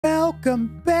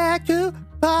Welcome back to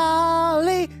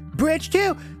Poly Bridge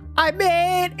 2. I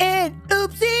made an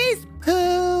oopsies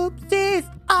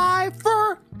poopsies. I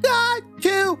forgot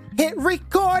to hit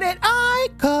record and I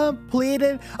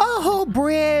completed a whole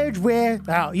bridge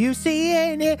without you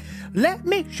seeing it. Let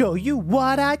me show you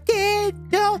what I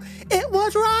did. No, it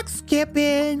was rock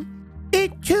skipping.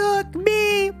 It took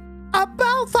me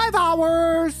about 5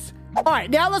 hours. All right,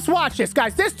 now let's watch this,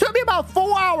 guys. This took me about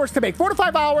 4 hours to make, 4 to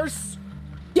 5 hours.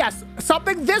 Yes,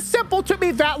 something this simple took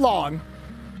me that long.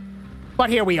 But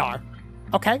here we are.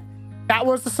 Okay, that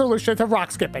was the solution to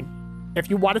rock skipping. If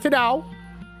you wanted to know,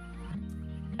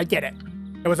 I did it.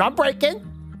 It was unbreaking.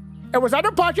 It was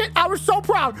under budget. I was so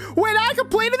proud. When I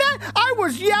completed that, I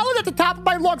was yelling at the top of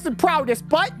my lungs in proudness,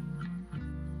 but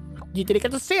you didn't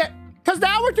get to see it. Because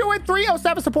now we're doing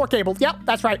 307 support cable. Yep,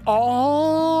 that's right.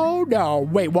 Oh, no.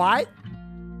 Wait, what?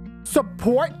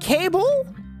 Support cable?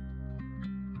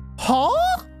 Huh?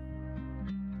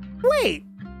 Wait.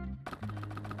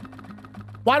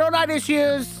 Why don't I just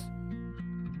use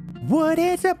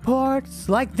wooden supports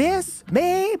like this?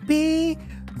 Maybe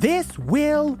this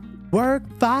will work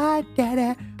fine.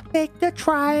 Make the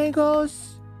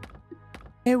triangles.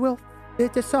 It will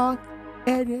fit the song.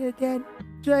 And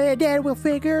then we'll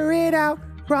figure it out.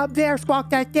 From there, squawk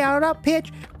that down a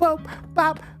pitch. Boop,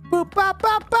 bop, boop, bop,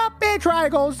 bop, bop, and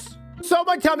triangles.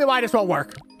 Someone tell me why this won't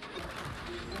work.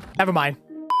 Never mind.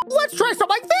 Let's try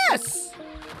something like this.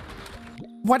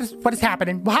 What is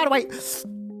happening? How do I...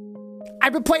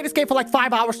 I've been playing this game for like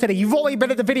 5 hours today. You've only been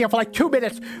in the video for like 2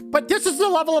 minutes. But this is the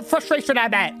level of frustration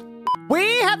I'm at.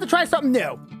 We have to try something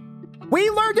new. We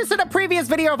learned this in a previous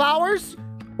video of ours,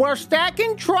 where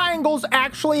stacking triangles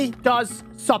actually does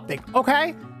something,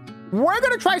 okay? We're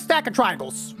gonna try stacking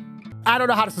triangles. I don't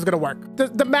know how this is gonna work.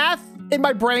 The math in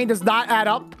my brain does not add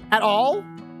up at all.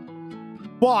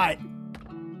 But,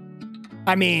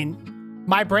 I mean,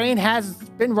 my brain has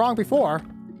been wrong before.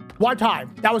 One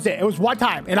time, that was it. It was one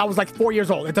time, and I was like 4 years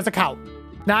old. It doesn't count.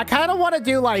 Now, I kind of want to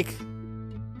do like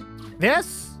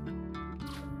this.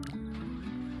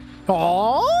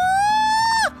 Oh!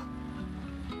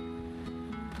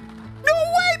 No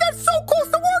way! That's so close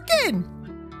to working!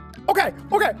 Okay.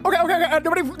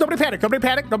 Nobody panic. Nobody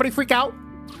panic. Nobody freak out.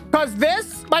 Because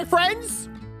this, my friends,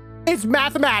 is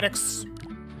mathematics.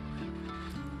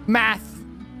 Math.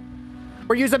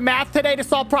 We're using math today to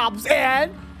solve problems,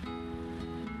 and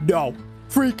no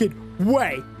freaking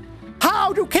way.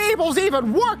 How do cables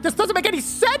even work? This doesn't make any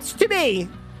sense to me.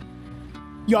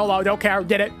 YOLO, don't care.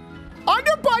 Did it.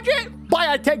 Under budget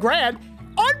by 10 grand.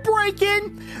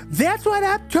 Unbreaking. That's what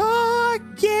I'm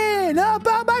talking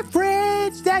about, my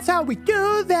friends. That's how we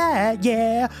do that.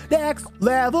 Yeah. Next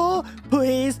level,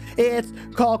 please. It's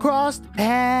called crossed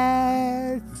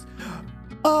paths.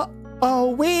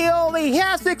 Oh, we only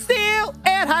have 6 steel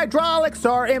and hydraulics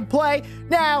are in play.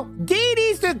 Now, D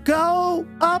needs to go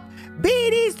up. B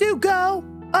needs to go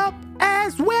up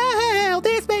as well.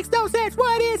 This makes no sense.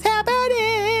 What is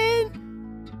happening?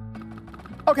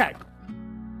 Okay.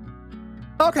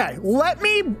 Okay, let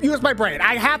me use my brain.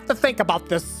 I have to think about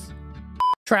this.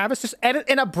 Travis, just edit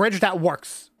in a bridge that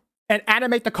works and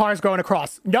animate the cars going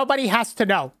across. Nobody has to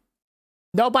know.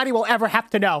 Nobody will ever have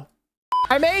to know.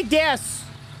 I made this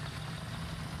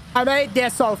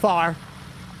so far.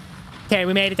 Okay,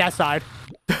 we made it that side.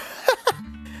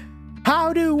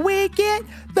 How do we get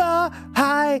the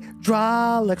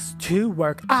hydraulics to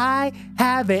work? I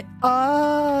haven't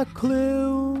a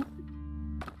clue.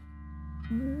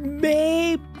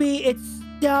 Maybe it's...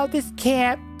 No, this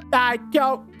can't... I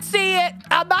don't see it.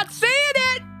 I'm not seeing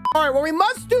it. All right, what we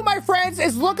must do, my friends,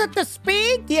 is look at the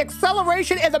speed, the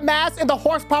acceleration, and the mass and the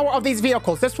horsepower of these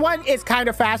vehicles. This one is kind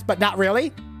of fast, but not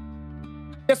really.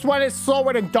 This one is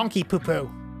slower than donkey poo-poo.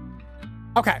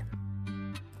 Okay.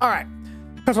 All right.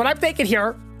 Because what I'm thinking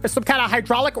here is some kind of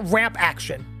hydraulic ramp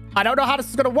action. I don't know how this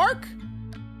is going to work,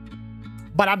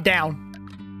 but I'm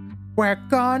down. We're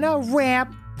gonna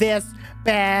ramp this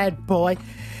bad boy.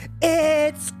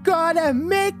 It's gonna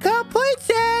make complete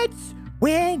sense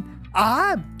when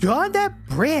I'm done the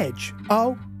bridge.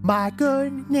 Oh my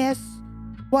goodness.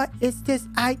 What is this?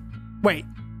 Wait.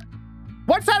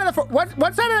 One side at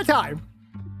a time.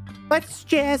 Let's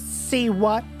just see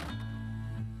what...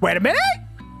 Wait a minute!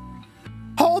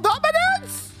 Hold up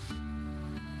minutes!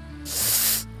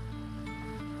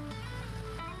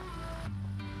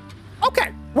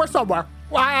 Okay, we're somewhere.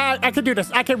 I can do this.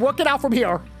 I can work it out from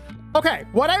here. Okay,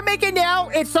 what I'm making now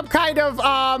is some kind of,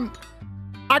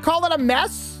 I call it a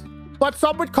mess, but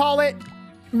some would call it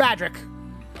magic.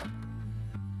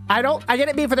 I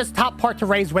didn't mean for this top part to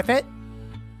raise with it.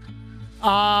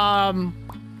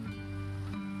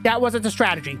 That wasn't the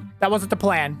strategy. That wasn't the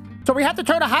plan. So we have to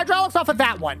turn the hydraulics off of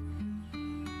that one.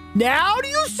 Now do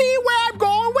you see where I'm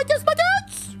going with this, my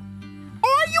dudes?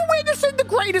 Are you witnessing the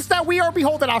greatness that we are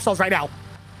beholding ourselves right now?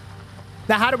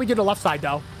 Now, how do we do the left side,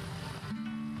 though?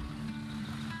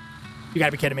 You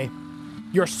gotta be kidding me.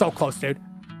 You're so close, dude.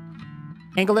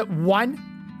 Angle it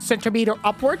 1 centimeter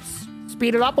upwards.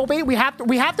 Speed it up, OB. We have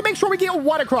to make sure we get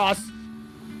 1 across.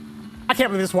 I can't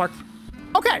believe this worked.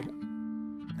 Okay.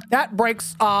 That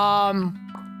breaks, wait a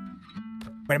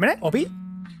minute, OB.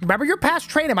 Remember your past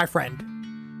training, my friend.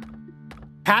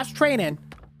 Past training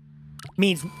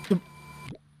means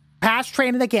past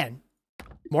training again.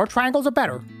 More triangles are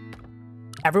better.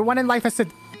 Everyone in life has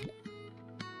said...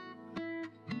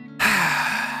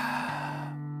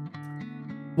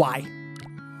 Why?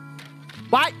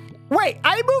 Why? Wait,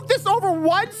 I moved this over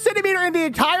 1 centimeter and the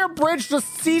entire bridge just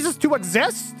ceases to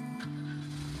exist?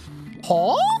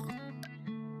 Huh?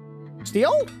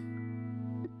 Steel?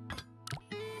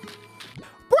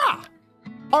 Bruh.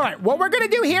 All right, what we're gonna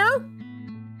do here...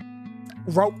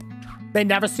 Rope. They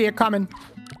never see it coming.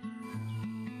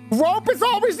 Rope is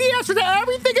always the answer to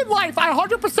everything in life. I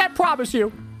 100% promise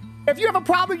you. If you have a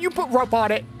problem, you put rope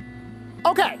on it.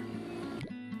 Okay.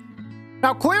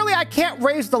 Now, clearly, I can't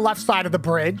raise the left side of the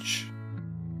bridge,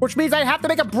 which means I have to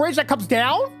make a bridge that comes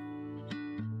down?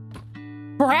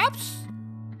 Perhaps?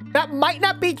 That might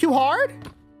not be too hard.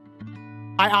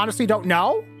 I honestly don't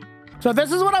know. So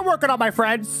this is what I'm working on, my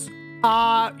friends.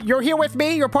 You're here with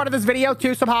me. You're part of this video,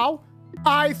 too, somehow.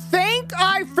 I think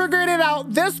I figured it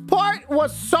out. This part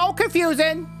was so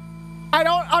confusing. I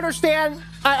don't understand.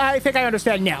 I think I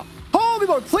understand now. Holy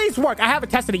Lord, please work. I haven't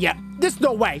tested it yet. There's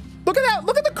no way. Look at that.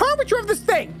 Look at the curvature of this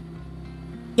thing.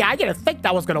 Yeah, I didn't think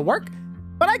that was going to work,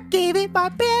 but I gave it my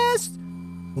best.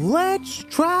 Let's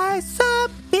try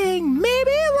something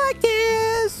maybe like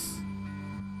this.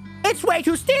 It's way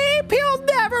too steep. He'll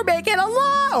never make it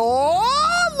alive.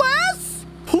 Oh, Les,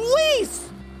 please.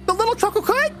 The little truck who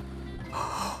could.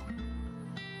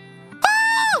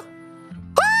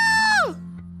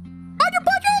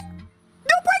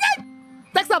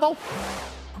 Level.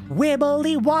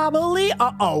 Wibbly wobbly.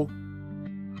 Uh-oh.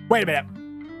 Wait a minute.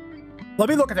 Let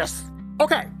me look at this.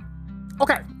 Okay.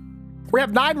 Okay. We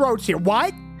have 9 roads here.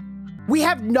 What? We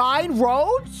have 9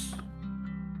 roads?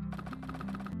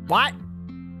 What?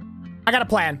 I got a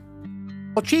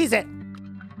plan. Well, cheese it.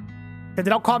 Because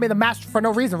they don't call me the master for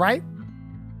no reason, right?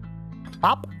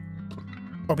 Pop.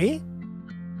 Obi.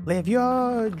 Live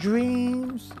your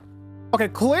dreams. Okay,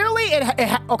 clearly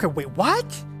okay, wait,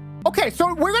 what? Okay,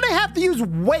 so we're gonna have to use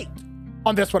weight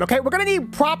on this one, okay? We're gonna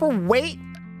need proper weight.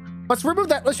 Let's remove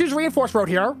that. Let's use reinforced road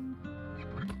here.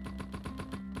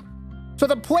 So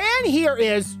the plan here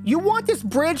is you want this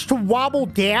bridge to wobble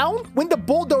down when the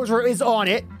bulldozer is on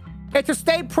it and to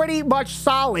stay pretty much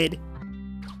solid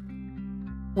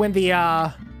when the,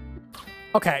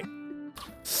 okay.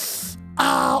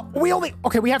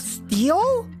 We have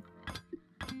steel?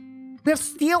 We have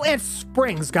steel and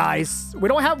springs, guys. We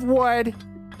don't have wood.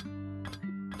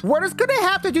 We're just gonna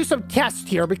have to do some tests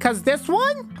here because this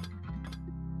one,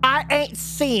 I ain't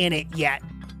seeing it yet.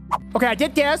 Okay, I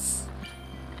did this.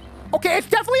 Okay, it's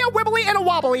definitely a wibbly and a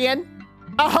wobbly in.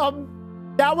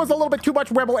 That was a little bit too much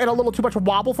wibble and a little too much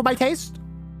wobble for my taste.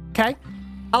 Okay,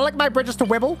 I like my bridges to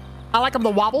wibble. I like them to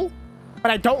wobble,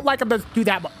 but I don't like them to do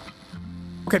that much.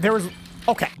 Okay, there was,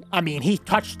 okay. I mean, he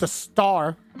touched the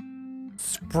star.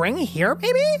 Spring here,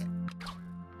 maybe?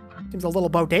 Seems a little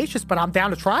bodacious, but I'm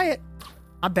down to try it.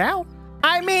 I'm down.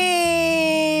 I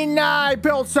mean, I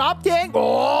built something.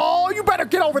 Oh, you better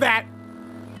get over that.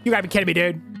 You gotta be kidding me,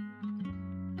 dude.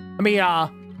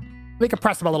 Let me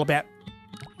compress him a little bit.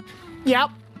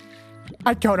 Yep.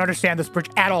 I don't understand this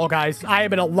bridge at all, guys. I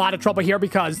am in a lot of trouble here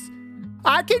because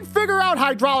I can figure out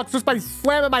hydraulics just by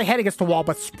slamming my head against the wall,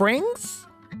 but springs?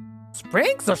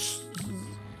 Springs are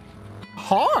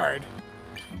hard.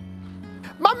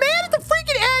 My man at the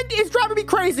freaking end is driving me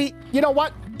crazy. You know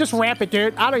what? Just ramp it,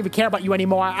 dude. I don't even care about you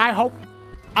anymore. I hope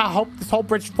this whole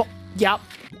bridge... Yep.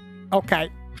 Okay.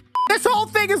 This whole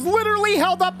thing is literally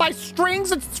held up by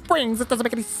strings and springs. It doesn't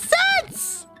make any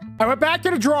sense. I went back to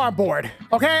the drawing board.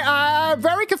 Okay? I'm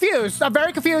very confused. I'm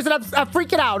very confused and I'm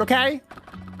freaking out, okay?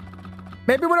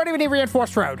 Maybe we don't even need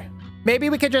reinforced road. Maybe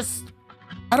we could just...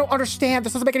 I don't understand.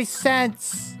 This doesn't make any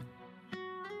sense.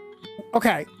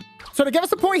 Okay. So to give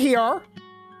us a point here...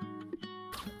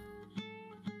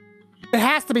 It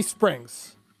has to be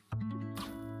springs.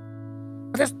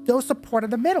 But there's no support in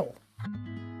the middle.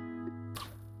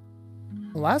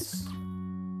 Unless...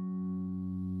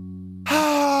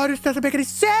 Oh, this doesn't make any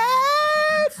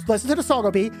sense! Listen to the song,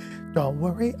 Obi. Don't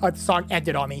worry. Oh, the song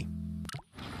ended on me.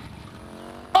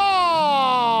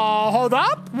 Oh! hold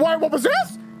up. What was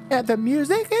this? And the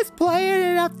music is playing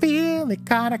and I'm feeling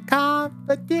kind of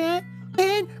confident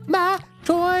in my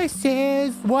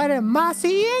choices. What am I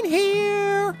seeing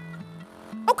here?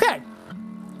 Okay.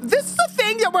 This is the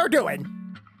thing that we're doing.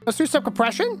 Let's do some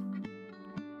compression.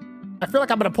 I feel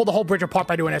like I'm going to pull the whole bridge apart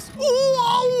by doing this.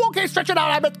 Ooh, okay, stretch it out.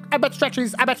 I bet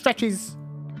stretchies. I bet stretchies.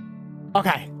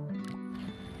 Okay.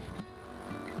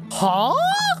 Huh?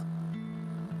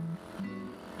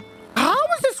 How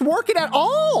is this working at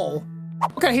all?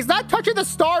 Okay, he's not touching the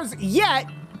stars yet,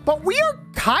 but we are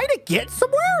kind of getting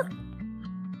somewhere.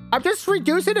 I'm just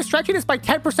reducing the stretchiness by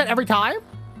 10% every time.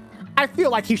 I feel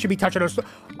like he should be touching those.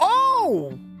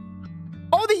 Oh!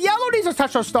 Oh, the yellow needs to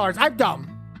touch those stars. I'm dumb.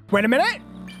 Wait a minute.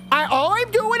 All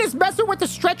I'm doing is messing with the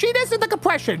stretchiness and the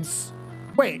compressions.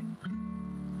 Wait.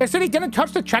 It said he didn't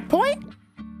touch the checkpoint?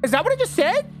 Is that what it just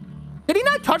said? Did he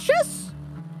not touch this?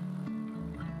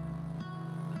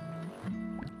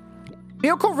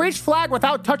 Vehicle reached flag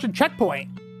without touching checkpoint.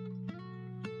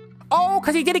 Oh,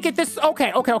 because he didn't get this.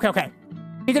 Okay.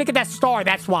 He didn't get that star,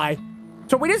 that's why.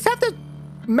 So we just have to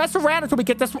mess around until we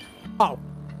get this. Oh.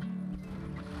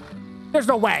 There's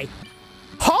no way.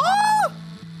 Huh?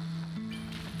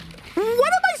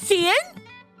 What am I seeing?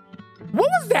 What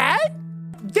was that?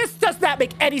 This does not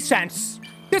make any sense.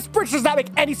 This bridge does not make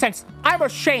any sense. I'm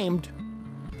ashamed.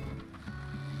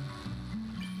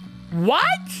 What?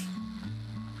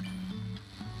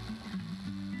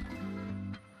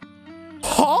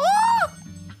 Huh?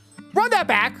 Run that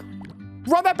back.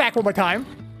 Run that back one more time.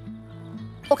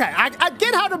 Okay, I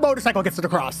get how the motorcycle gets it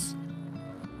across.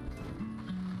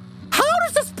 How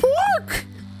does this work?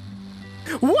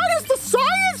 What is the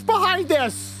science behind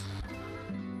this?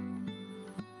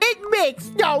 It makes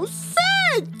no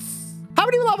sense. How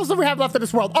many levels do we have left in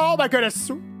this world? Oh my goodness.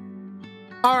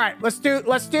 All right, let's do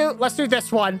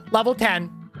this one. Level 10,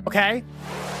 okay?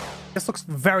 This looks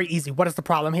very easy. What is the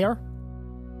problem here?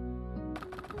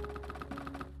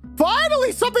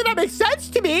 Finally, something that makes sense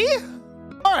to me.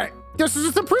 All right, this is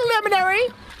just a preliminary.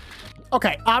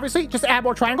 Okay, obviously, just add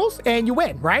more triangles and you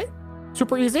win, right?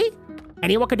 Super easy.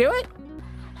 Anyone can do it?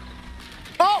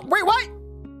 Oh, wait, what?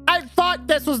 I thought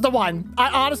this was the one. I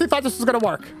honestly thought this was gonna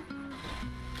work.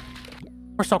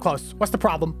 We're so close. What's the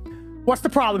problem? What's the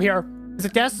problem here? Is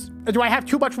it this? Do I have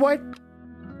too much wood?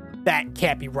 That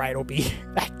can't be right, OB.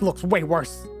 That looks way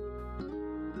worse.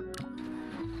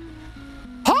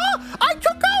 Huh? I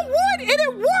took out wood and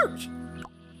it worked!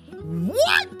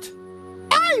 What?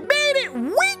 I made it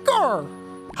weaker!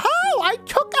 How? I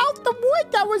took out the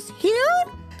wood that was here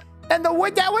and the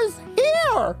wood that was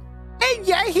here. And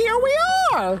yet here we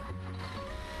are.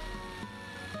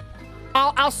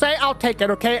 I'll say I'll take it,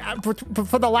 okay?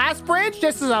 For the last bridge,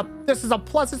 this is a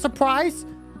pleasant surprise.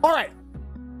 All right,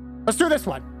 let's do this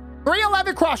one.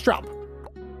 311 cross jump.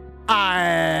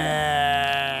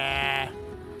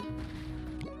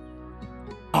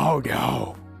 Oh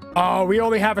no. Oh, we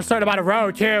only have a certain amount of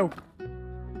road too.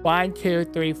 1, 2,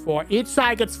 3, 4. Each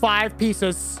side gets 5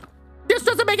 pieces. This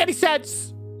doesn't make any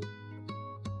sense.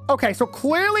 Okay, so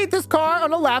clearly this car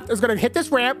on the left is gonna hit this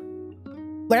ramp,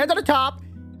 land on the top,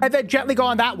 and then gently go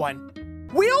on that one.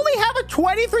 We only have a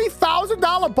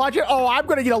 $23,000 budget. Oh, I'm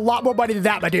gonna need a lot more money than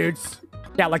that, my dudes.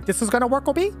 Yeah, like this is gonna work,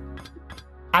 OB?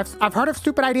 I've heard of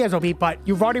stupid ideas, OB, but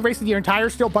you've already wasted your entire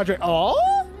steel budget.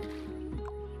 Oh?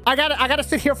 I gotta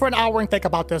sit here for an hour and think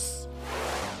about this.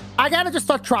 I gotta just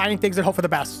start trying things and hope for the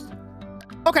best.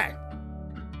 Okay.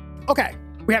 Okay,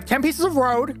 we have 10 pieces of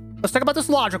road. Let's think about this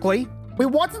logically. We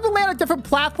want them to land on different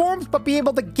platforms, but be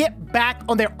able to get back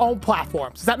on their own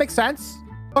platforms. Does that make sense?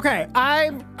 Okay,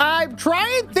 I'm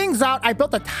trying things out. I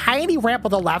built a tiny ramp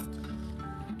on the left.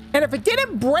 And if it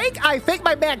didn't break, I think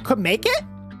my man could make it.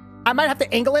 I might have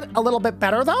to angle it a little bit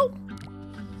better, though.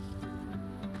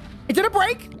 It didn't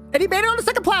break, and he made it on the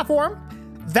second platform.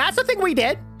 That's the thing we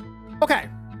did. Okay.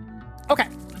 Okay.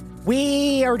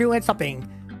 We are doing something.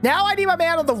 Now I need my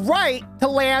man on the right to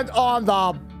land on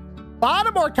the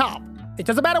bottom or top. It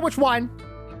doesn't matter which one.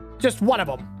 Just one of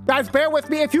them. Guys, bear with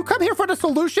me. If you come here for the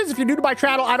solutions, if you're new to my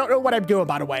channel, I don't know what I'm doing,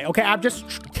 by the way. Okay, I'm just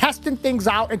testing things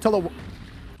out until the...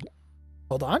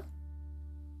 Hold on.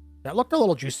 That looked a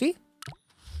little juicy.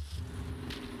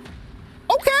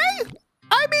 Okay.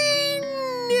 I mean,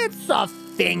 it's a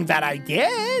thing that I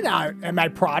did. Am I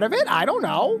proud of it? I don't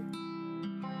know.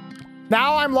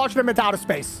 Now I'm launching him into outer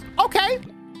space. Okay.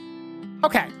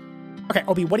 Okay. Okay,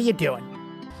 Obi, what are you doing?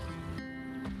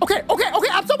 Okay, okay, okay,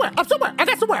 I'm somewhere. I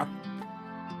got somewhere.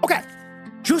 Okay.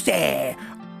 Juicy.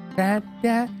 Da,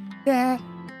 da, da,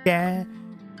 da.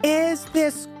 Is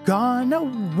this gonna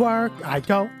work? I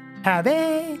don't have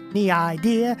any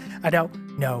idea. I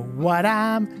don't know what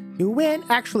I'm You win.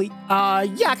 Actually,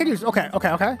 yeah, I can use, okay.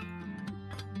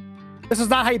 This is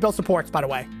not how you build supports, by the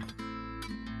way.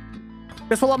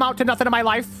 This will amount to nothing in my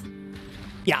life.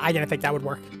 Yeah, I didn't think that would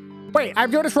work. Wait,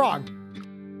 I'm doing this wrong.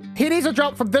 He needs to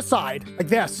jump from this side, like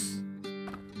this.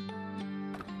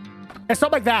 And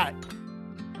something like that.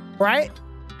 Right?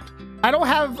 I don't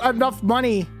have enough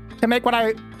money to make what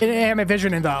I am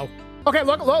envisioning, though. Okay,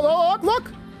 look.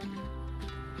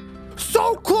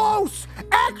 So close!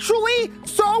 Actually,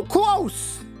 so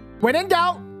close! When in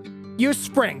doubt, use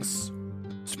springs.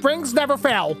 Springs never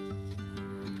fail.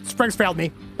 Springs failed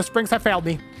me. The springs have failed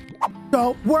me.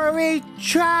 Don't worry,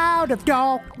 child of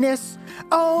darkness.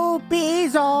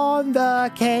 OB's on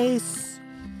the case.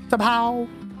 Somehow,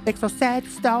 makes no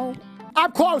sense, though.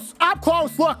 I'm close.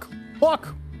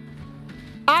 Look.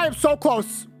 I am so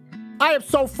close. I am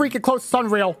so freaking close. It's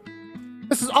unreal.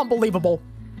 This is unbelievable.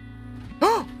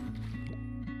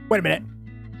 Wait a minute.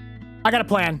 I got a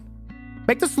plan.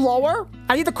 Make this lower.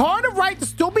 I need the car on the right to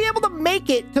still be able to make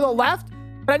it to the left,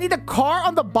 but I need the car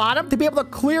on the bottom to be able to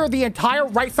clear the entire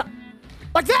right side.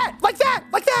 Like that.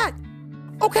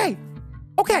 Okay.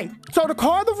 So the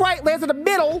car on the right lands in the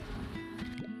middle.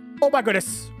 Oh my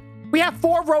goodness. We have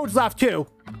 4 roads left too.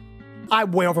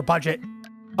 I'm way over budget.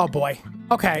 Oh boy.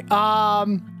 Okay.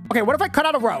 Okay, what if I cut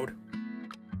out a road?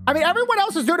 I mean, everyone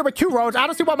else is doing it with 2 roads. I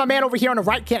don't see why my man over here on the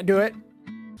right can't do it.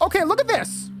 Okay, look at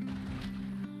this.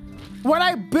 When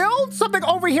I build something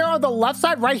over here on the left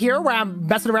side, right here, where I'm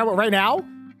messing around with right now,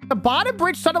 the bottom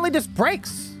bridge suddenly just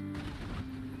breaks.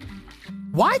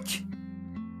 What?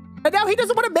 And now he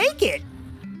doesn't want to make it.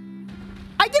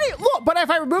 I didn't look, but if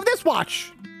I remove this,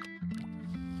 watch.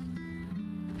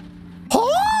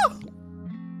 Huh?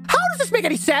 How does this make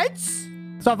any sense?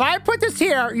 So if I put this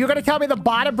here, you're gonna tell me the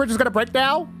bottom bridge is gonna break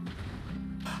now?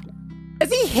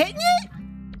 Is he hitting it?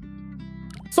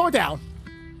 Slow it down.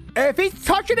 If he's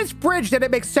touching this bridge, then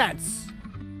it makes sense.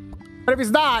 But if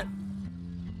he's not,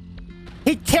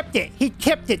 he tipped it.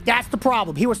 That's the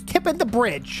problem. He was tipping the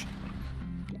bridge.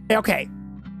 Okay.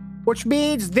 Which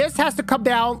means this has to come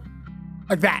down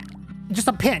like that. Just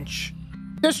a pinch.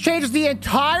 This changes the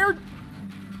entire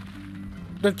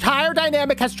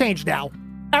dynamic has changed now.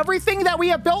 Everything that we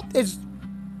have built is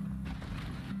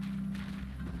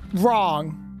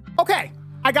wrong. Okay.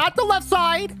 I got the left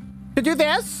side to do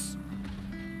this.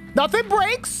 Nothing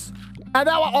breaks. And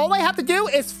now all I have to do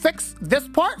is fix this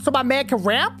part so my man can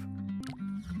ramp.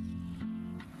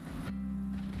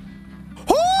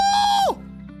 Oh!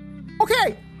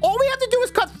 Okay. All we have to do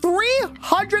is cut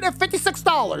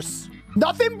 $356.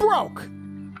 Nothing broke.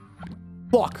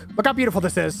 Look how beautiful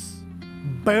this is.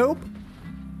 Boop.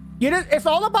 It's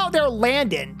all about their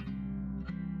landing.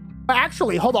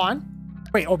 Actually, hold on.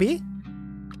 Wait, OB?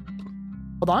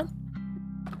 Hold on.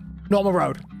 Normal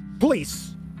road. Please.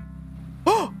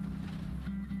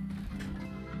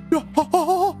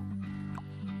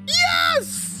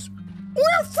 Yes!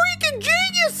 We're freaking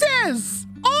geniuses!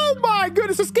 Oh my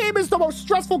goodness, this game is the most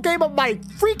stressful game of my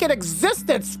freaking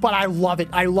existence, but I love it.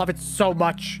 I love it so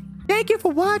much. Thank you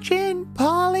for watching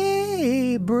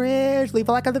Polly Bridge. Leave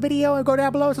a like on the video and go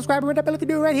down below and subscribe and ring that bell if you're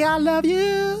new right here. I love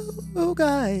you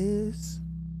guys.